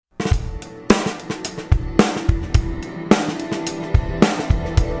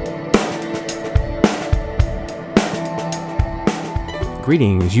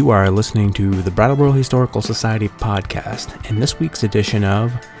Greetings, you are listening to the Brattleboro Historical Society podcast and this week's edition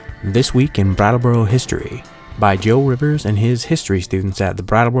of This Week in Brattleboro History by Joe Rivers and his history students at the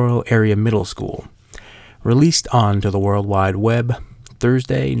Brattleboro Area Middle School. Released onto the World Wide Web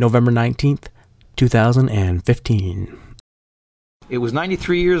Thursday, November 19th, 2015. It was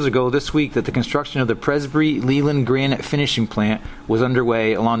 93 years ago this week that the construction of the Presbury Leland Granite finishing plant was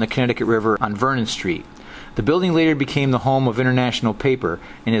underway along the Connecticut River on Vernon Street. The building later became the home of International Paper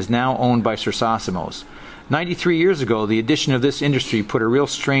and is now owned by Sir Sosimos. 93 years ago, the addition of this industry put a real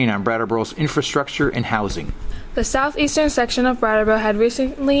strain on Brattleboro's infrastructure and housing. The southeastern section of Brattleboro had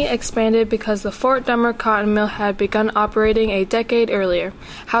recently expanded because the Fort Dummer cotton mill had begun operating a decade earlier.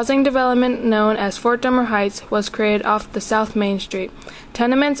 Housing development known as Fort Dummer Heights was created off the South Main Street.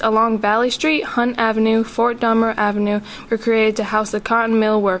 Tenements along Valley Street, Hunt Avenue, Fort Dummer Avenue were created to house the cotton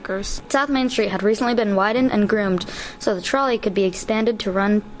mill workers. South Main Street had recently been widened and groomed so the trolley could be expanded to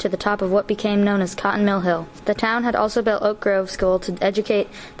run to the top of what became known as Cotton Mill Hill. The town had also built Oak Grove School to educate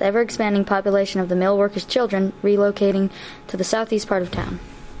the ever-expanding population of the mill workers' children, relocating to the southeast part of town.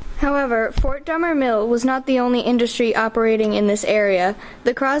 However, Fort Dummer Mill was not the only industry operating in this area.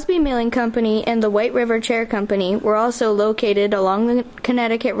 The Crosby Milling Company and the White River Chair Company were also located along the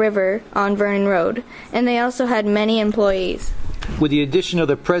Connecticut River on Vernon Road, and they also had many employees. With the addition of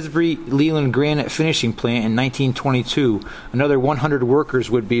the Presbury Leland Granite finishing plant in 1922, another 100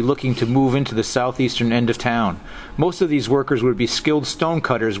 workers would be looking to move into the southeastern end of town. Most of these workers would be skilled stone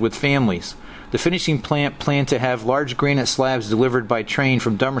cutters with families. The finishing plant planned to have large granite slabs delivered by train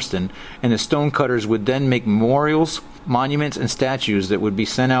from Dummerston, and the stone cutters would then make memorials, monuments, and statues that would be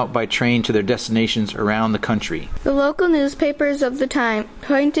sent out by train to their destinations around the country. The local newspapers of the time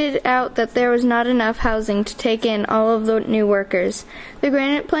pointed out that there was not enough housing to take in all of the new workers. The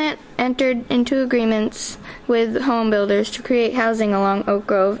granite plant entered into agreements with home builders to create housing along Oak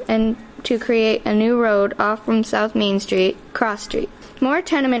Grove and to create a new road off from South Main Street, Cross Street. More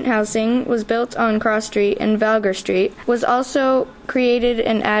tenement housing was built on Cross Street, and Valgar Street was also created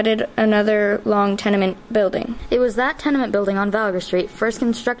and added another long tenement building. It was that tenement building on Valgar Street first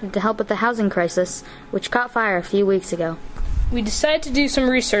constructed to help with the housing crisis, which caught fire a few weeks ago. We decided to do some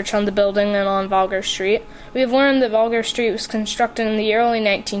research on the building and on Valgar Street. We have learned that Valgar Street was constructed in the early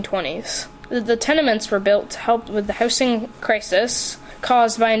 1920s. The tenements were built to help with the housing crisis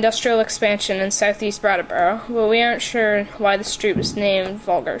caused by industrial expansion in southeast Brattleboro, but we aren't sure why the street was named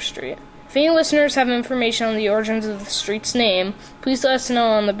Valgar Street. If any listeners have information on the origins of the street's name, please let us know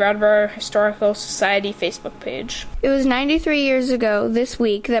on the Brattleboro Historical Society Facebook page. It was 93 years ago this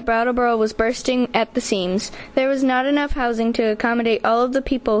week that Brattleboro was bursting at the seams. There was not enough housing to accommodate all of the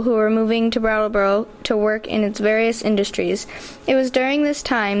people who were moving to Brattleboro to work in its various industries. It was during this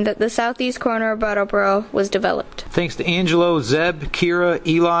time that the southeast corner of Brattleboro was developed. Thanks to Angelo, Zeb, Kira,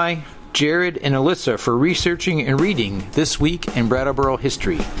 Eli, Jared, and Alyssa for researching and reading This Week in Brattleboro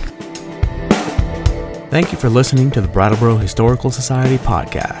History. Thank you for listening to the Brattleboro Historical Society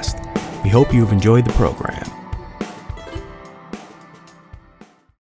podcast. We hope you've enjoyed the program.